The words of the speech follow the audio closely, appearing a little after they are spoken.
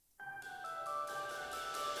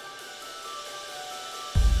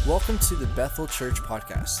Welcome to the Bethel Church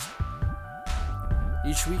Podcast.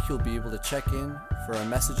 Each week you'll be able to check in for our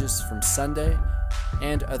messages from Sunday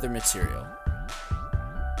and other material.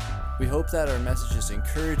 We hope that our messages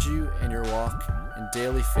encourage you in your walk in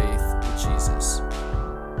daily faith with Jesus.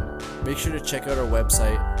 Make sure to check out our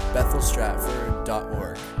website,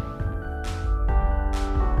 bethelstratford.org.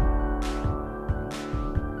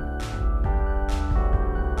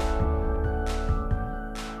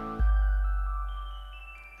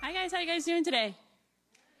 How you guys doing today?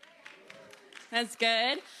 That's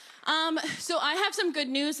good. So I have some good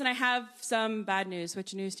news and I have some bad news.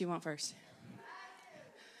 Which news do you want first?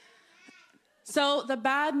 So the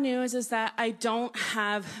bad news is that I don't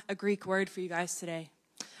have a Greek word for you guys today.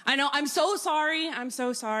 I know, I'm so sorry.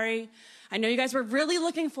 I know you guys were really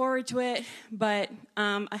looking forward to it, but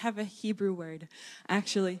I have a Hebrew word,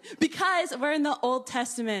 actually, because we're in the Old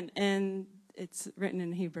Testament and it's written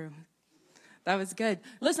in Hebrew. That was good.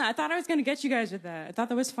 Listen, I thought I was going to get you guys with that. I thought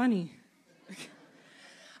that was funny.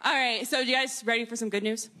 All right, so you guys ready for some good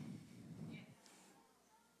news?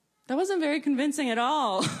 That wasn't very convincing at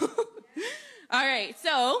all. All right,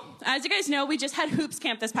 so as you guys know, we just had Hoops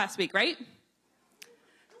Camp this past week, right?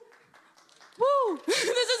 Woo, this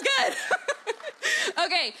is good.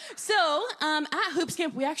 Okay, so at Hoops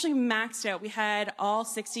Camp, we actually maxed out. We had all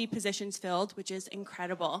 60 positions filled, which is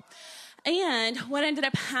incredible. And what ended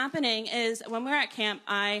up happening is when we were at camp,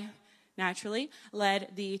 I naturally led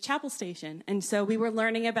the chapel station. And so we were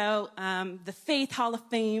learning about the Faith Hall of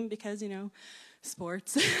Fame because,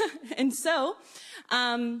 sports. And so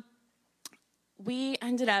we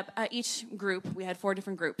ended up, each group, we had 4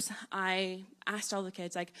 different groups. I asked all the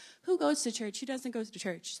kids, who goes to church, who doesn't go to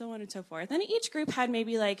church, so on and so forth. And each group had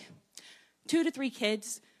maybe 2 to 3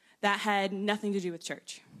 kids that had nothing to do with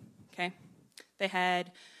church, okay? They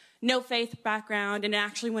had no faith background, and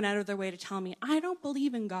actually went out of their way to tell me, I don't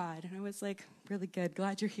believe in God. And I was like, really good,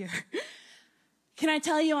 glad you're here. Can I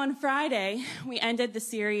tell you, on Friday, we ended the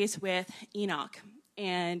series with Enoch.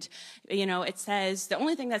 And, it says, the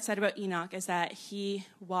only thing that's said about Enoch is that he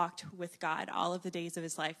walked with God all of the days of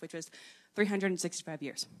his life, which was 365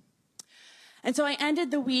 years. And so I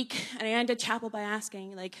ended the week, and I ended chapel by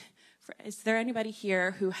asking, is there anybody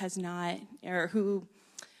here who has not, or who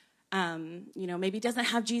maybe doesn't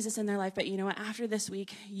have Jesus in their life, but after this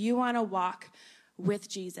week, you want to walk with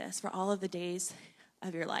Jesus for all of the days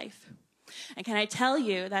of your life. And can I tell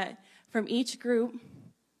you that from each group,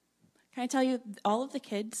 all of the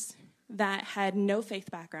kids that had no faith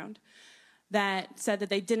background, that said that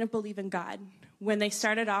they didn't believe in God, when they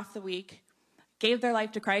started off the week, gave their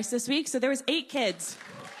life to Christ this week. So there was 8 kids,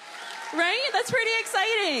 right? That's pretty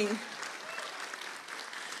exciting.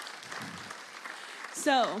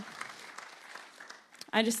 So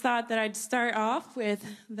I just thought that I'd start off with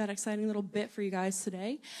that exciting little bit for you guys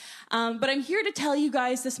today. But I'm here to tell you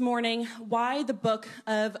guys this morning why the book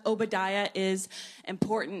of Obadiah is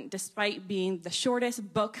important, despite being the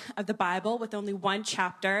shortest book of the Bible with only 1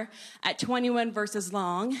 chapter at 21 verses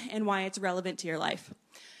long, and why it's relevant to your life.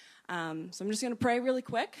 So I'm just going to pray really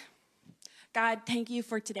quick. God, thank you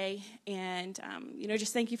for today, and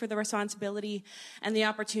just thank you for the responsibility and the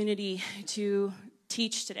opportunity to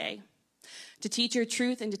teach today. To teach your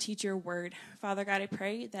truth and to teach your word. Father God, I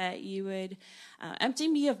pray that you would empty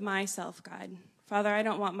me of myself, God. Father, I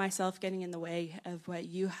don't want myself getting in the way of what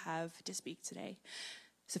you have to speak today.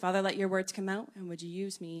 So Father, let your words come out, and would you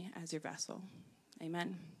use me as your vessel?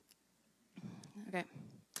 Amen. Okay.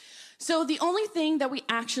 So the only thing that we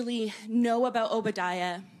actually know about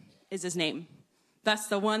Obadiah is his name. That's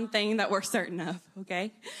the one thing that we're certain of,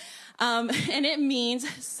 okay? And it means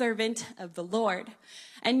servant of the Lord.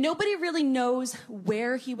 And nobody really knows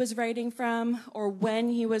where he was writing from or when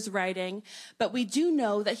he was writing, but we do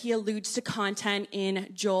know that he alludes to content in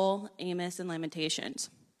Joel, Amos, and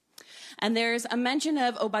Lamentations. And there's a mention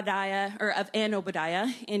of Obadiah, or of an Obadiah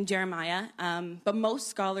in Jeremiah, but most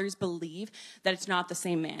scholars believe that it's not the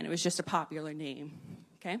same man. It was just a popular name,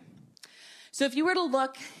 okay? So if you were to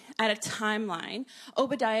look at a timeline,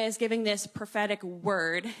 Obadiah is giving this prophetic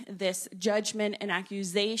word, this judgment and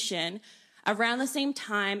accusation, around the same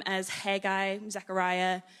time as Haggai,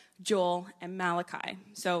 Zechariah, Joel, and Malachi.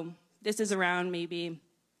 So this is around maybe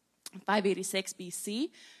 586 BC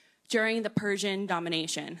during the Persian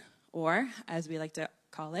domination, or as we like to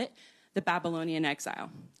call it, the Babylonian exile,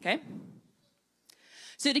 okay?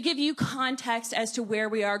 So to give you context as to where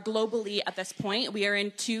we are globally at this point, we are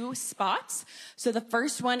in 2 spots. So the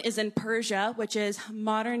first one is in Persia, which is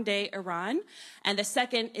modern-day Iran, and the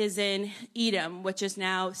second is in Edom, which is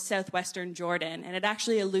now southwestern Jordan, and it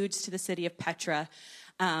actually alludes to the city of Petra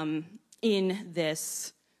in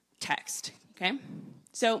this text, okay?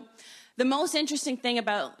 So the most interesting thing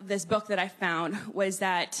about this book that I found was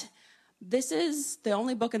that this is the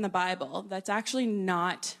only book in the Bible that's actually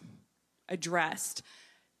not addressed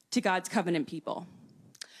to God's covenant people.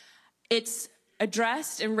 It's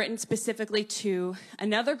addressed and written specifically to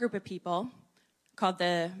another group of people called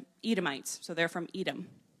the Edomites. So they're from Edom.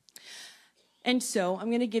 And so I'm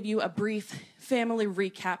going to give you a brief family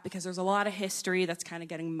recap because there's a lot of history that's kind of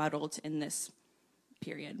getting muddled in this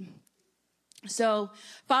period. So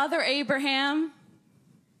Father Abraham,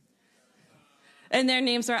 and their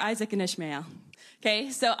names are Isaac and Ishmael.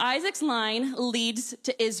 Okay, so Isaac's line leads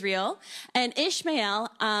to Israel, and Ishmael,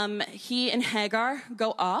 he and Hagar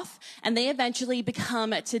go off, and they eventually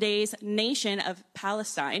become today's nation of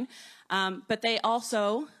Palestine, but they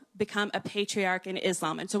also become a patriarch in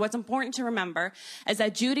Islam. And so what's important to remember is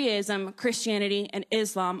that Judaism, Christianity, and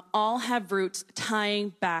Islam all have roots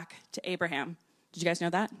tying back to Abraham. Did you guys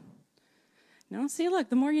know that? No? See, look,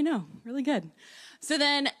 the more you know. Really good. So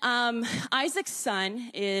then Isaac's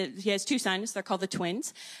son, he has two sons. They're called the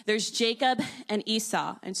twins. There's Jacob and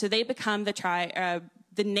Esau. And so they become the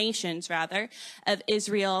nations, of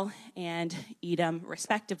Israel and Edom,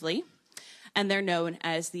 respectively. And they're known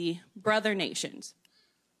as the brother nations.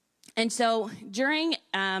 And so during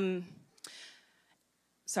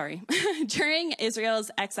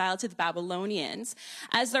Israel's exile to the Babylonians,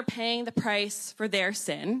 as they're paying the price for their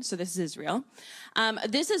sin, so this is Israel,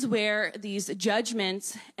 this is where these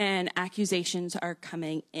judgments and accusations are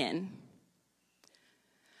coming in.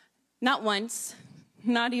 Not once,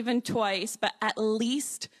 not even twice, but at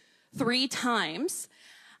least 3 times.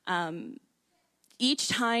 Each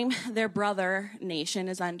time their brother nation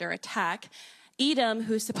is under attack, Edom,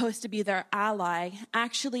 who's supposed to be their ally,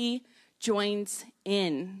 actually joins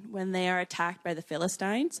in when they are attacked by the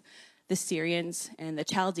Philistines, the Syrians, and the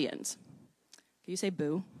Chaldeans. Can you say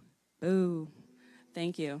boo? Boo.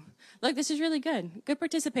 Thank you. Look, this is really good. Good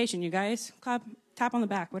participation, you guys. Clap, tap on the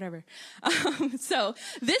back, whatever. So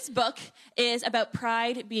this book is about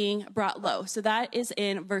pride being brought low. So that is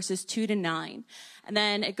in verses 2-9. And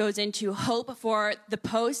then it goes into hope for the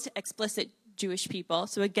post-explicit Jewish people.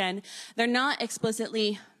 So again, they're not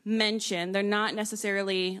explicitly mentioned. They're not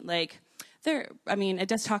necessarily it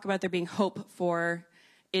does talk about there being hope for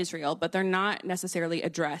Israel, but they're not necessarily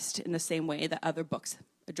addressed in the same way that other books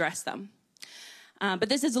address them. But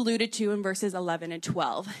this is alluded to in verses 11 and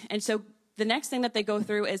 12. And so the next thing that they go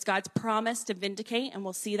through is God's promise to vindicate, and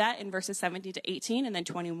we'll see that in verses 17-18 and then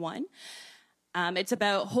 21. It's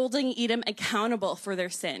about holding Edom accountable for their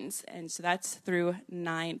sins, and so that's through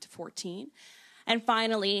 9-14. And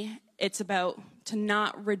finally, it's about to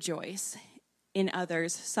not rejoice in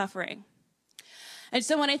others' suffering. And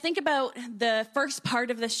so when I think about the first part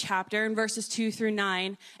of this chapter in verses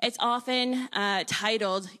 2-9, it's often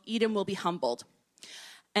titled, Edom will be humbled.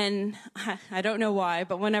 And I don't know why,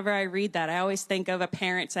 but whenever I read that, I always think of a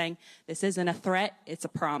parent saying, this isn't a threat, it's a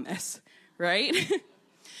promise, right?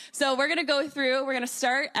 So we're going to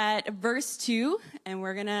start at verse 2, and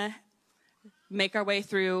we're going to make our way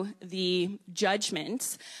through the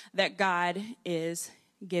judgments that God is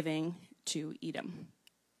giving to Edom.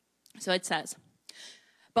 So it says,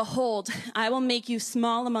 behold, I will make you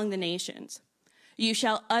small among the nations. You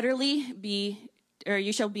shall be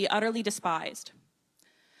utterly despised.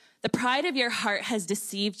 The pride of your heart has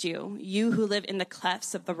deceived you, you who live in the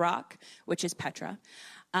clefts of the rock, which is Petra,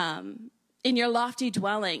 in your lofty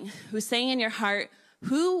dwelling, who say in your heart,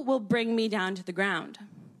 who will bring me down to the ground?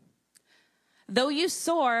 Though you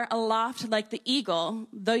soar aloft like the eagle,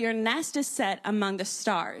 though your nest is set among the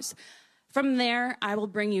stars, from there I will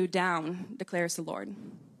bring you down, declares the Lord.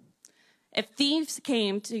 If thieves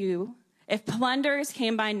came to you, if plunderers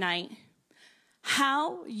came by night,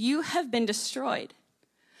 how you have been destroyed.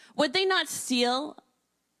 Would they not steal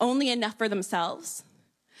only enough for themselves?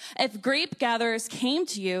 If grape gatherers came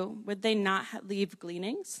to you, would they not leave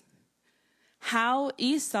gleanings? How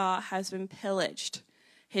Esau has been pillaged,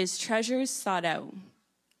 his treasures sought out.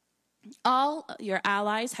 All your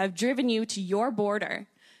allies have driven you to your border.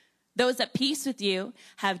 Those at peace with you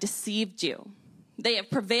have deceived you. They have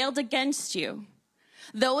prevailed against you.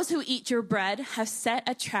 Those who eat your bread have set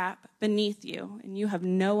a trap beneath you, and you have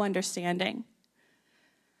no understanding.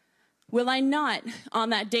 Will I not, on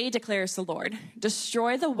that day, declares the Lord,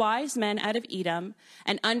 destroy the wise men out of Edom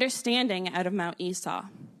and understanding out of Mount Esau?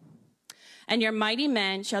 And your mighty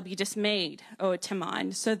men shall be dismayed, O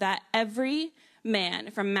Timon, so that every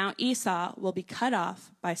man from Mount Esau will be cut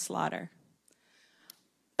off by slaughter.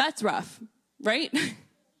 That's rough, right?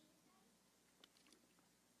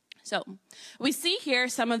 So we see here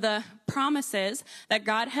some of the promises that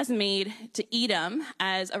God has made to Edom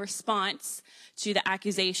as a response to the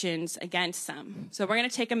accusations against them. So we're going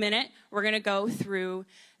to take a minute. We're going to go through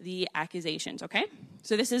the accusations, okay?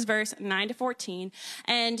 So this is verse 9 to 14.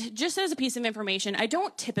 And just as a piece of information, I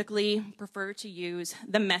don't typically prefer to use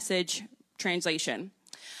the Message translation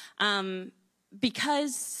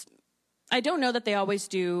because I don't know that they always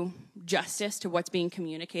do justice to what's being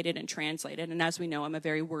communicated and translated. And as we know, I'm a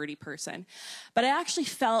very wordy person. But I actually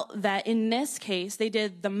felt that in this case, they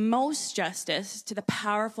did the most justice to the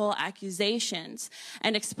powerful accusations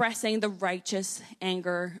and expressing the righteous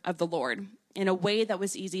anger of the Lord in a way that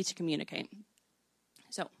was easy to communicate.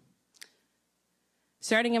 So,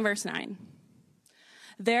 starting in verse 9.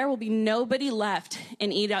 There will be nobody left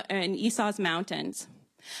in Esau's mountains.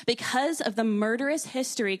 Because of the murderous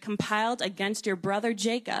history compiled against your brother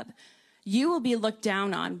Jacob, you will be looked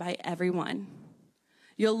down on by everyone.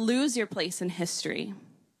 You'll lose your place in history.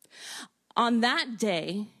 On that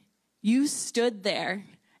day, you stood there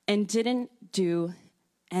and didn't do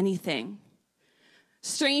anything.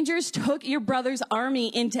 Strangers took your brother's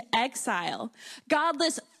army into exile.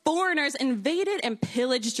 Godless foreigners invaded and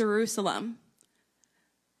pillaged Jerusalem.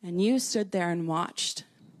 And you stood there and watched.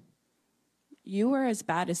 You were as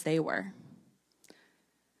bad as they were.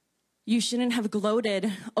 You shouldn't have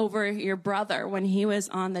gloated over your brother when he was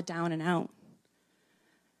on the down and out.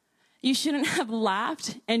 You shouldn't have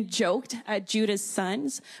laughed and joked at Judah's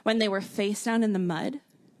sons when they were face down in the mud.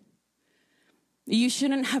 You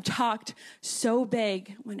shouldn't have talked so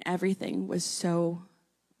big when everything was so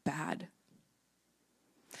bad.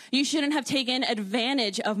 You shouldn't have taken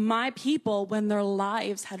advantage of my people when their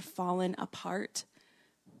lives had fallen apart.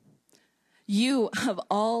 You, of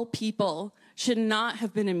all people, should not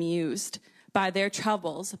have been amused by their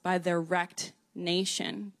troubles, by their wrecked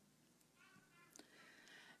nation.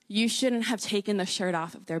 You shouldn't have taken the shirt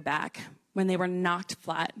off of their back when they were knocked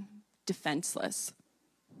flat, defenseless.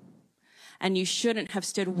 And you shouldn't have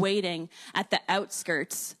stood waiting at the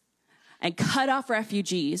outskirts and cut off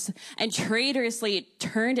refugees and traitorously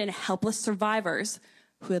turned in helpless survivors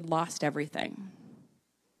who had lost everything.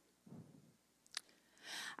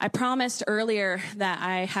 I promised earlier that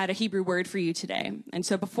I had a Hebrew word for you today. And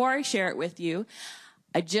so before I share it with you,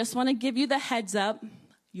 I just want to give you the heads up.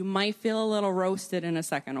 You might feel a little roasted in a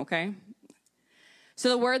second, okay? So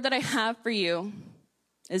the word that I have for you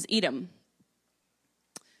is Edom.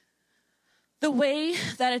 The way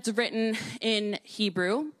that it's written in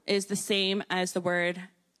Hebrew is the same as the word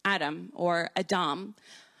Adam or Adam,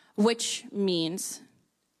 which means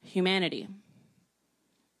humanity.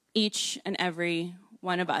 Each and every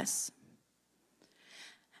one of us.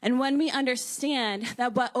 And when we understand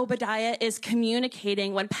that what Obadiah is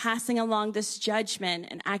communicating when passing along this judgment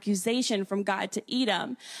and accusation from God to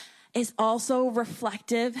Edom is also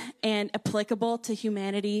reflective and applicable to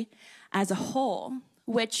humanity as a whole,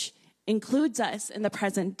 which includes us in the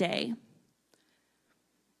present day,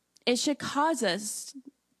 it should cause us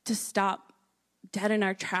to stop dead in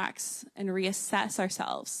our tracks and reassess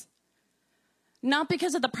ourselves. Not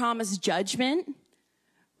because of the promised judgment,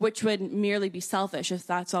 which would merely be selfish if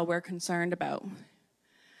that's all we're concerned about,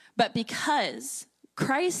 but because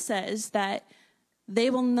Christ says that they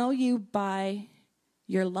will know you by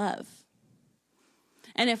your love.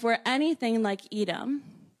 And if we're anything like Edom,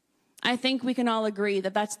 I think we can all agree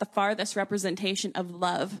that that's the farthest representation of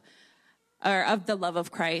love, or of the love of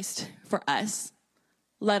Christ for us,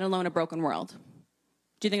 let alone a broken world.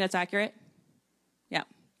 Do you think that's accurate? Yeah.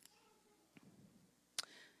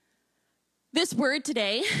 This word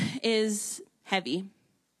today is heavy,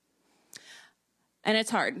 and it's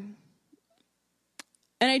hard.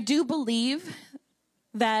 And I do believe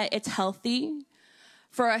that it's healthy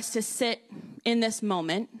for us to sit in this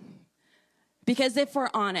moment, because if we're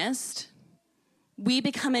honest, we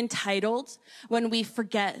become entitled when we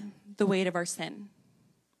forget the weight of our sin.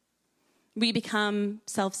 We become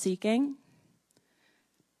self-seeking,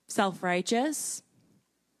 self-righteous,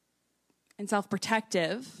 and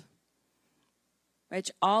self-protective, which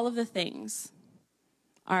all of the things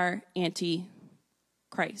are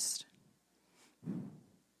anti-Christ.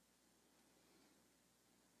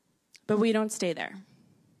 But we don't stay there.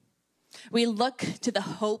 We look to the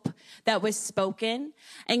hope that was spoken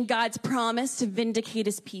and God's promise to vindicate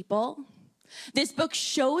his people. This book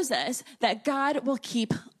shows us that God will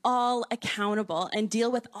keep all accountable and deal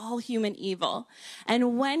with all human evil.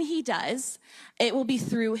 And when he does, it will be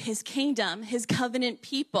through his kingdom, his covenant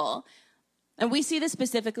people. And we see this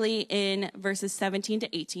specifically in verses 17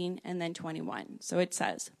 to 18 and then 21. So it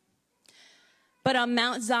says, "But on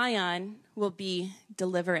Mount Zion will be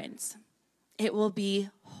deliverance. It will be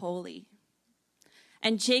holy,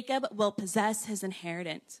 and Jacob will possess his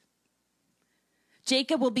inheritance.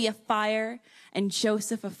 Jacob will be a fire and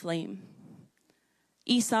Joseph a flame.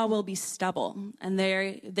 Esau will be stubble, and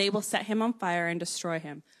they will set him on fire and destroy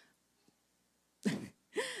him.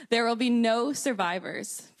 There will be no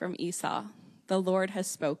survivors from Esau. The Lord has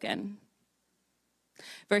spoken.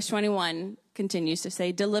 Verse 21 continues to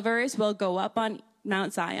say, deliverers will go up on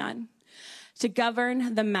Mount Zion to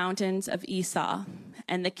govern the mountains of Esau,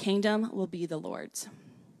 and the kingdom will be the Lord's.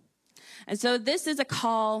 And so this is a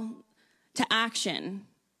call to action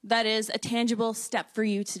that is a tangible step for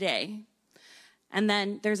you today. And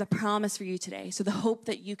then there's a promise for you today, so the hope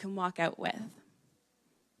that you can walk out with.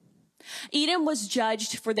 Edom was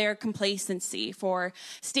judged for their complacency, for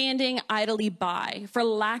standing idly by, for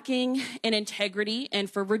lacking in integrity, and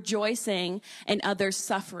for rejoicing in others'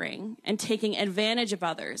 suffering and taking advantage of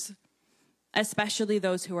others, especially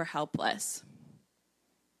those who are helpless.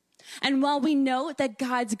 And while we know that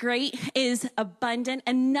God's grace is abundant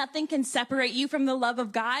and nothing can separate you from the love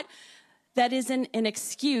of God, that isn't an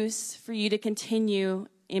excuse for you to continue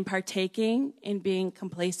in partaking in being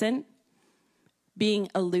complacent, being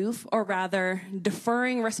aloof, or rather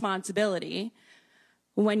deferring responsibility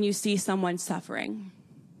when you see someone suffering.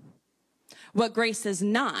 What grace is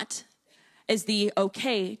not is the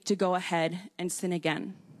okay to go ahead and sin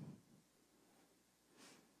again.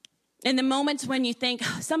 In the moments when you think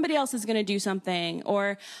somebody else is going to do something,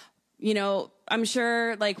 or, I'm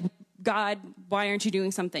sure, like, God, why aren't you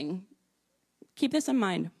doing something? Keep this in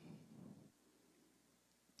mind.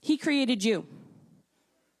 He created you.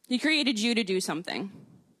 He created you to do something.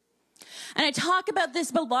 And I talk about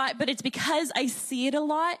this a lot, but it's because I see it a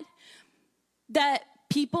lot, that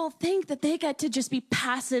people think that they get to just be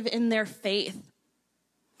passive in their faith.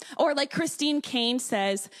 Or like Christine Kane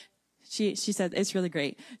says, she said, it's really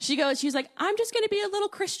great. She's like, I'm just going to be a little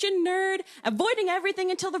Christian nerd, avoiding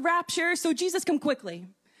everything until the rapture, so Jesus come quickly.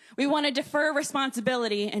 We want to defer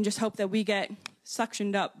responsibility and just hope that we get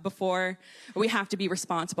suctioned up before we have to be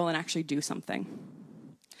responsible and actually do something.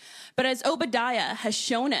 But as Obadiah has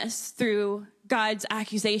shown us through God's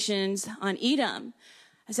accusations on Edom,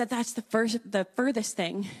 is that that's the furthest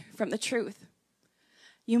thing from the truth.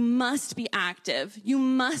 You must be active. You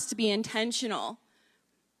must be intentional.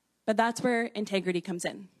 But that's where integrity comes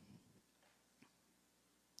in.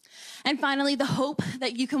 And finally, the hope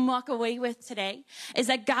that you can walk away with today is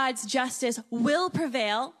that God's justice will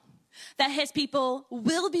prevail, that his people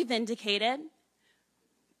will be vindicated.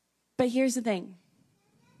 But here's the thing.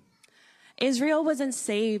 Israel wasn't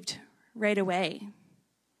saved right away.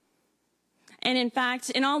 And in fact,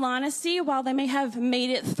 in all honesty, while they may have made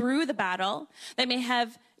it through the battle, they may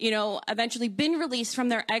have, eventually been released from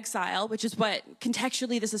their exile, which is what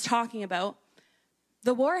contextually this is talking about,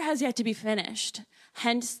 the war has yet to be finished,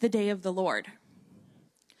 hence the day of the Lord.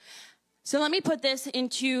 So let me put this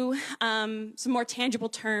into some more tangible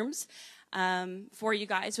terms for you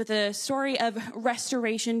guys with a story of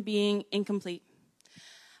restoration being incomplete,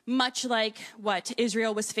 much like what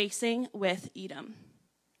Israel was facing with Edom.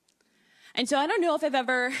 And so I don't know if I've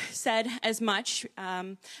ever said as much,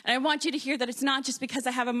 and I want you to hear that it's not just because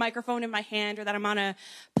I have a microphone in my hand or that I'm on a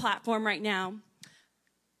platform right now,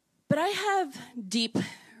 but I have deep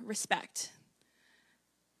respect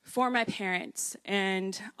for my parents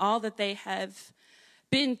and all that they have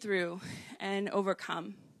been through and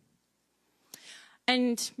overcome.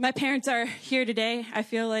 And my parents are here today. I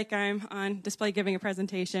feel like I'm on display giving a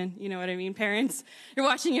presentation. You know what I mean, parents? You're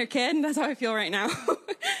watching your kid, and that's how I feel right now.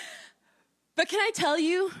 But can I tell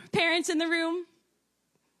you, parents in the room,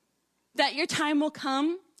 that your time will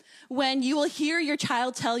come when you will hear your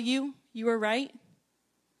child tell you you were right?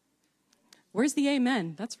 Where's the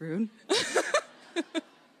amen? That's rude.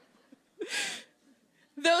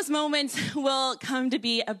 Those moments will come to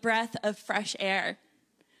be a breath of fresh air.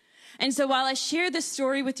 And so while I share this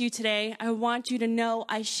story with you today, I want you to know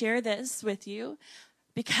I share this with you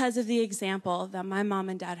because of the example that my mom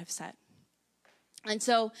and dad have set. And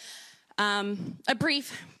so a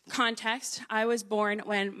brief context, I was born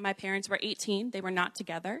when my parents were 18. They were not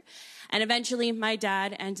together. And eventually my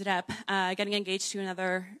dad ended up getting engaged to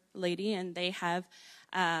another lady, and they had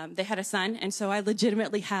a son. And so I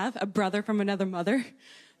legitimately have a brother from another mother.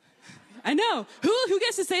 I know. Who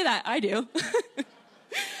gets to say that? I do.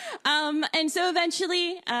 And so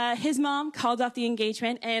eventually, his mom called off the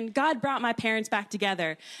engagement, and God brought my parents back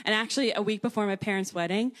together. And actually, a week before my parents'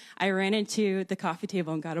 wedding, I ran into the coffee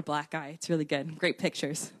table and got a black eye. It's really good. Great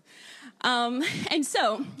pictures. And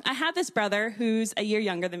so I have this brother who's a year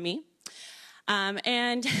younger than me.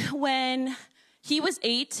 And when he was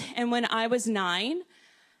 8 and when I was 9,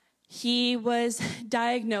 he was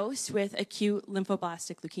diagnosed with acute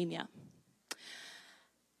lymphoblastic leukemia.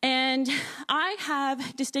 And I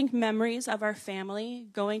have distinct memories of our family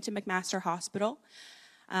going to McMaster Hospital,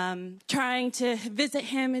 trying to visit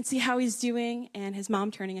him and see how he's doing, and his mom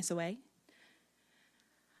turning us away.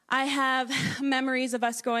 I have memories of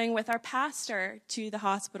us going with our pastor to the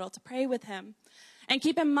hospital to pray with him. And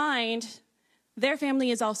keep in mind, their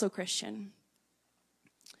family is also Christian.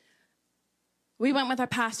 We went with our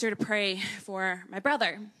pastor to pray for my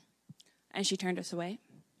brother, and she turned us away.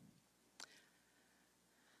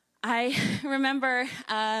 I remember,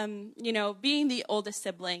 being the oldest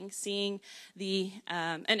sibling, seeing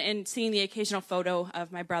and seeing the occasional photo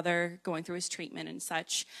of my brother going through his treatment and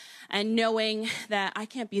such, and knowing that I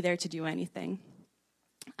can't be there to do anything.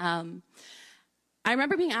 I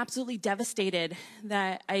remember being absolutely devastated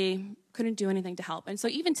that I couldn't do anything to help. And so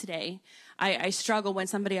even today, I struggle when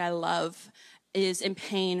somebody I love is in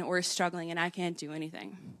pain or is struggling and I can't do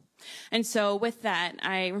anything. And so with that,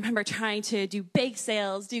 I remember trying to do bake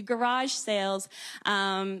sales, do garage sales.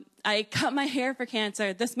 I cut my hair for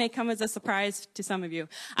cancer. This may come as a surprise to some of you.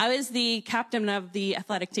 I was the captain of the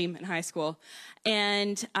athletic team in high school.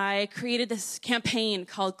 And I created this campaign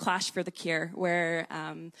called Clash for the Cure, where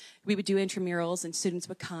we would do intramurals and students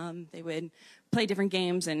would come. They would play different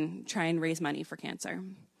games and try and raise money for cancer.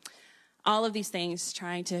 All of these things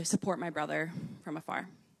trying to support my brother from afar.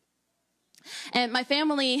 And my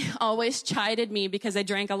family always chided me because I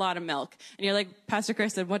drank a lot of milk. And you're like, Pastor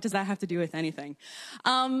Kristen, what does that have to do with anything?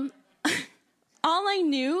 All I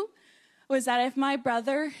knew was that if my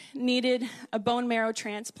brother needed a bone marrow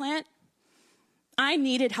transplant, I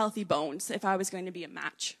needed healthy bones if I was going to be a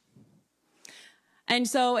match. And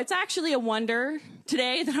so it's actually a wonder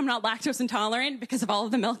today that I'm not lactose intolerant because of all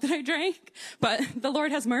of the milk that I drank. But the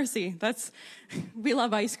Lord has mercy. We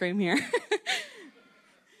love ice cream here.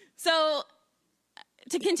 So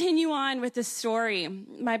to continue on with this story,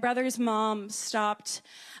 my brother's mom stopped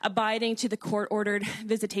abiding to the court-ordered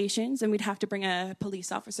visitations, and we'd have to bring a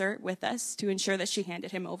police officer with us to ensure that she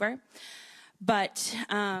handed him over. But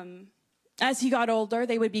as he got older,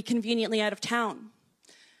 they would be conveniently out of town.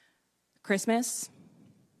 Christmas,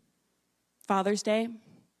 Father's Day,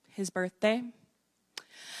 his birthday.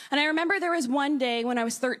 And I remember there was one day when I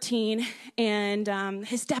was 13, and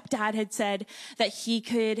his stepdad had said that he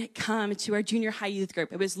could come to our junior high youth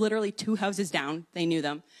group. It was literally 2 houses down. They knew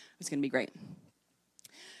them. It was going to be great.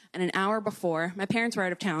 And an hour before, my parents were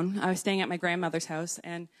out of town. I was staying at my grandmother's house,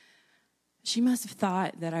 and she must have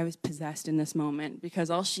thought that I was possessed in this moment because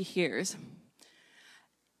all she hears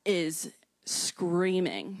is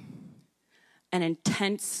screaming and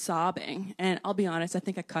intense sobbing. And I'll be honest, I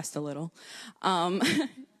think I cussed a little.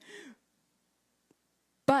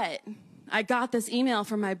 But I got this email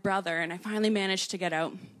from my brother, and I finally managed to get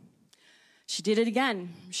out. She did it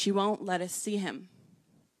again. She won't let us see him.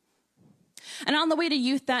 And on the way to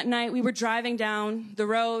youth that night, we were driving down the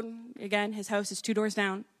road. Again, his house is 2 doors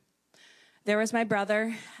down. There was my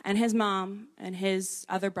brother and his mom and his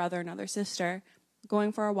other brother and other sister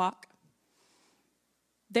going for a walk.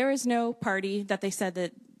 There was no party that they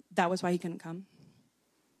said that was why he couldn't come.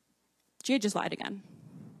 She had just lied again.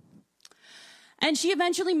 And she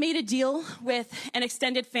eventually made a deal with an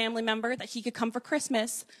extended family member that he could come for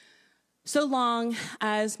Christmas so long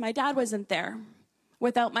as my dad wasn't there,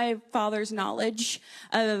 without my father's knowledge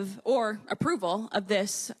of or approval of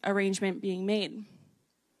this arrangement being made.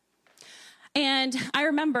 And I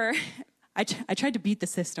remember I tried to beat the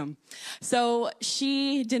system. So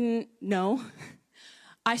she didn't know.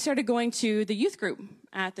 I started going to the youth group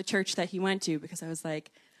at the church that he went to because I was like,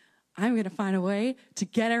 I'm going to find a way to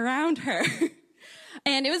get around her.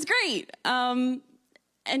 And it was great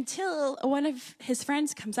until one of his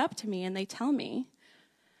friends comes up to me and they tell me,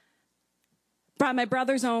 by my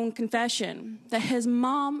brother's own confession, that his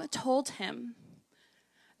mom told him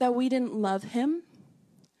that we didn't love him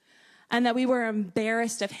and that we were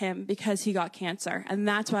embarrassed of him because he got cancer. And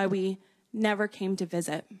that's why we never came to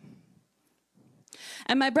visit.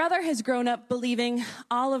 And my brother has grown up believing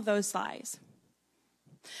all of those lies.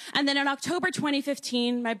 And then in October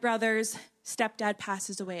 2015, my brother's stepdad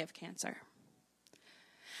passes away of cancer.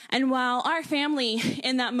 And while our family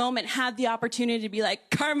in that moment had the opportunity to be like,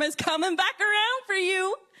 karma's coming back around for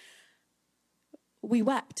you, we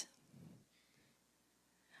wept.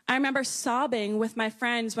 I remember sobbing with my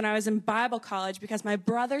friends when I was in Bible college because my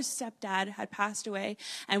brother's stepdad had passed away,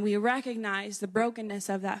 and we recognized the brokenness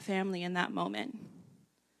of that family in that moment.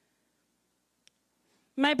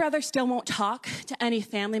 My brother still won't talk to any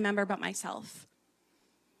family member but myself.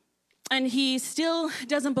 And he still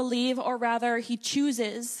doesn't believe, or rather he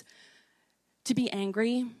chooses to be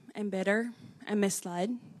angry and bitter and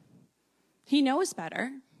misled. He knows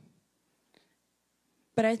better.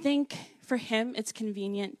 But I think for him, it's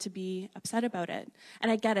convenient to be upset about it.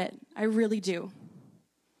 And I get it. I really do.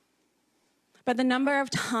 But the number of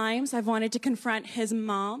times I've wanted to confront his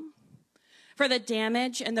mom for the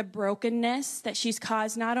damage and the brokenness that she's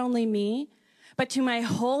caused not only me, but to my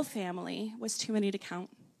whole family was too many to count.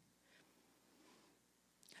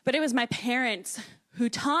 But it was my parents who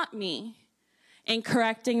taught me in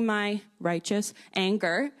correcting my righteous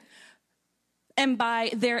anger, and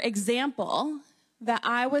by their example, that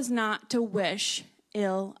I was not to wish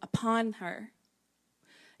ill upon her,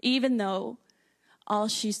 even though all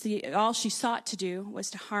she sought to do was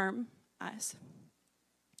to harm us.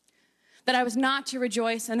 That I was not to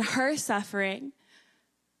rejoice in her suffering,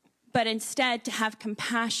 but instead to have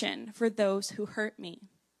compassion for those who hurt me.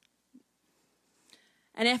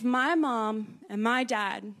 And if my mom and my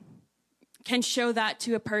dad can show that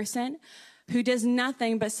to a person who does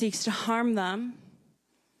nothing but seeks to harm them,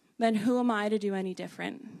 then who am I to do any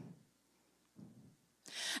different?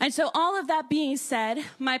 And so all of that being said,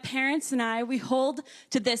 my parents and I, we hold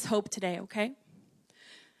to this hope today, okay?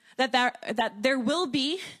 That there will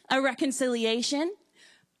be a reconciliation,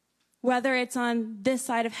 whether it's on this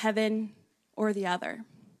side of heaven or the other.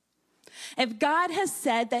 If God has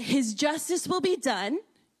said that his justice will be done,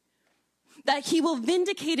 that he will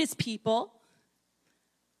vindicate his people,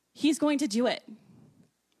 he's going to do it.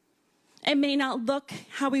 It may not look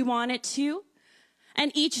how we want it to,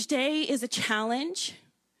 and each day is a challenge,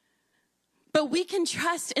 but we can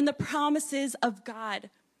trust in the promises of God,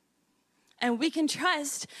 and we can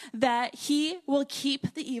trust that he will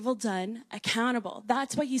keep the evil done accountable.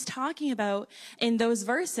 That's what he's talking about in those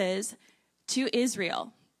verses to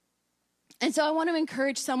Israel. And so I want to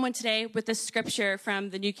encourage someone today with this scripture from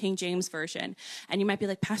the New King James Version. And you might be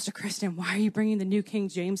like, Pastor Kristen, why are you bringing the New King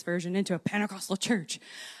James Version into a Pentecostal church?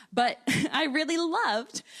 But I really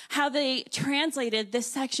loved how they translated this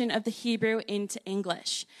section of the Hebrew into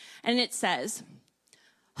English. And it says,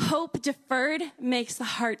 hope deferred makes the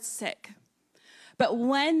heart sick, but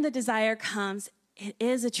when the desire comes, it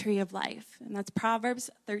is a tree of life. And that's Proverbs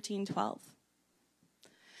 13:12.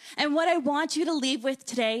 And what I want you to leave with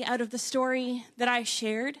today out of the story that I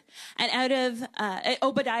shared and out of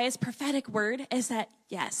Obadiah's prophetic word is that,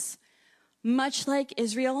 yes, much like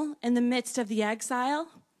Israel in the midst of the exile,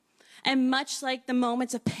 and much like the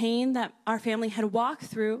moments of pain that our family had walked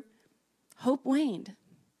through, hope waned.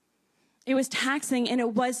 It was taxing and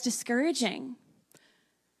it was discouraging.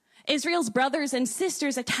 Israel's brothers and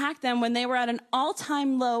sisters attacked them when they were at an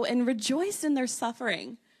all-time low and rejoiced in their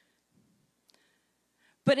suffering.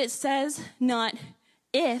 But it says not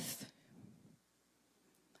if,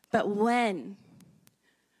 but when.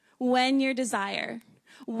 When your desire,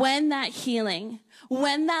 when that healing,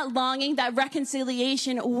 when that longing, that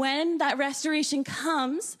reconciliation, when that restoration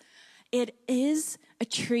comes, it is a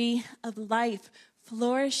tree of life,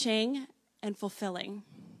 flourishing and fulfilling.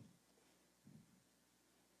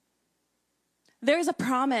 There's a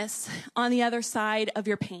promise on the other side of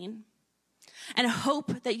your pain. And a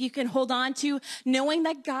hope that you can hold on to, knowing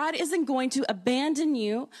that God isn't going to abandon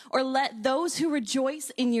you or let those who rejoice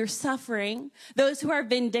in your suffering, those who are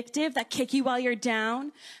vindictive, that kick you while you're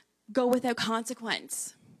down, go without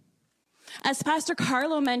consequence. As Pastor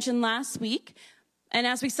Carlo mentioned last week, and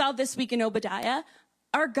as we saw this week in Obadiah,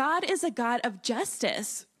 our God is a God of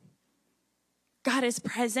justice. God is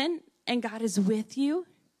present and God is with you.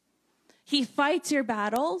 He fights your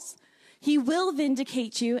battles. He will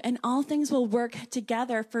vindicate you, and all things will work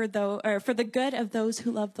together for the good of those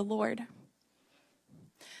who love the Lord.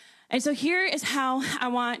 And so here is how I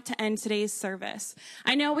want to end today's service.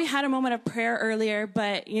 I know we had a moment of prayer earlier,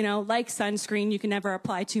 but, like sunscreen, you can never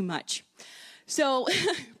apply too much. So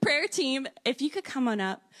prayer team, if you could come on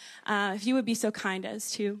up, if you would be so kind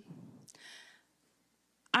as to.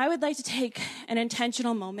 I would like to take an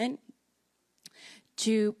intentional moment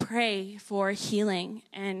to pray for healing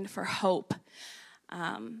and for hope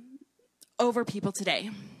over people today.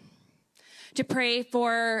 To pray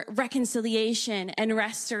for reconciliation and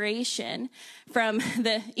restoration from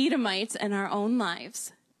the Edomites in our own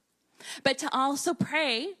lives. But to also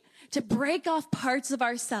pray to break off parts of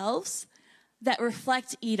ourselves that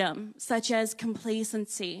reflect Edom, such as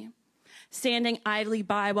complacency, standing idly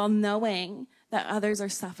by while knowing that others are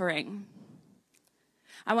suffering.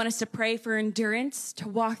 I want us to pray for endurance, to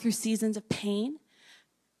walk through seasons of pain,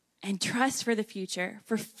 and trust for the future.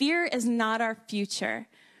 For fear is not our future,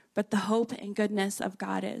 but the hope and goodness of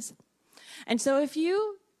God is. And so if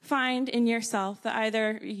you find in yourself that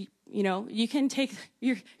either, you can take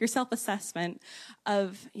your self-assessment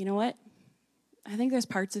of, I think there's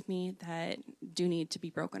parts of me that do need to be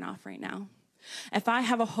broken off right now. If I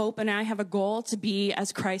have a hope and I have a goal to be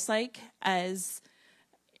as Christ-like as,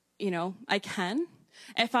 I can,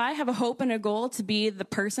 if I have a hope and a goal to be the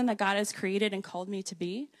person that God has created and called me to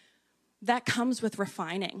be, that comes with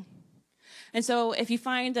refining. And so if you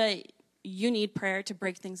find that you need prayer to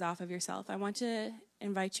break things off of yourself, I want to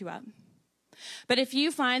invite you up. But if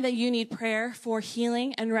you find that you need prayer for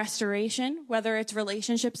healing and restoration, whether it's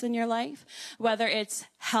relationships in your life, whether it's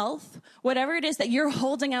health, whatever it is that you're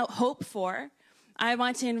holding out hope for, I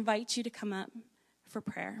want to invite you to come up for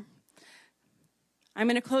prayer. I'm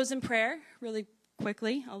going to close in prayer really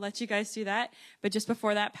quickly. I'll let you guys do that. But just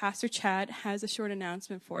before that, Pastor Chad has a short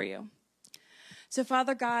announcement for you. So,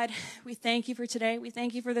 Father God, we thank you for today. We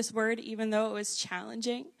thank you for this word, even though it was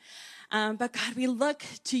challenging. But God, we look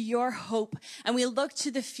to your hope and we look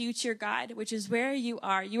to the future, God, which is where you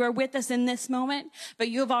are. You are with us in this moment, but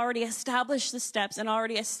you have already established the steps and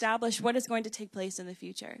already established what is going to take place in the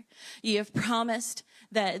future. You have promised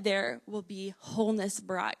that there will be wholeness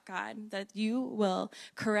brought, God, that you will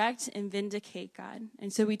correct and vindicate, God.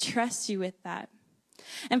 And so we trust you with that.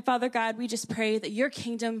 And Father God, we just pray that your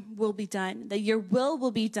kingdom will be done, that your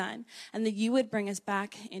will be done, and that you would bring us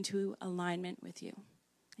back into alignment with you.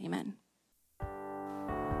 Amen.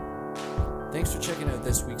 Thanks for checking out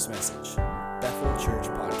this week's message, Bethel Church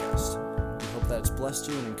Podcast. We hope that it's blessed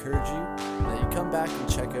you and encouraged you, and that you come back and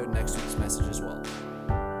check out next week's message as well.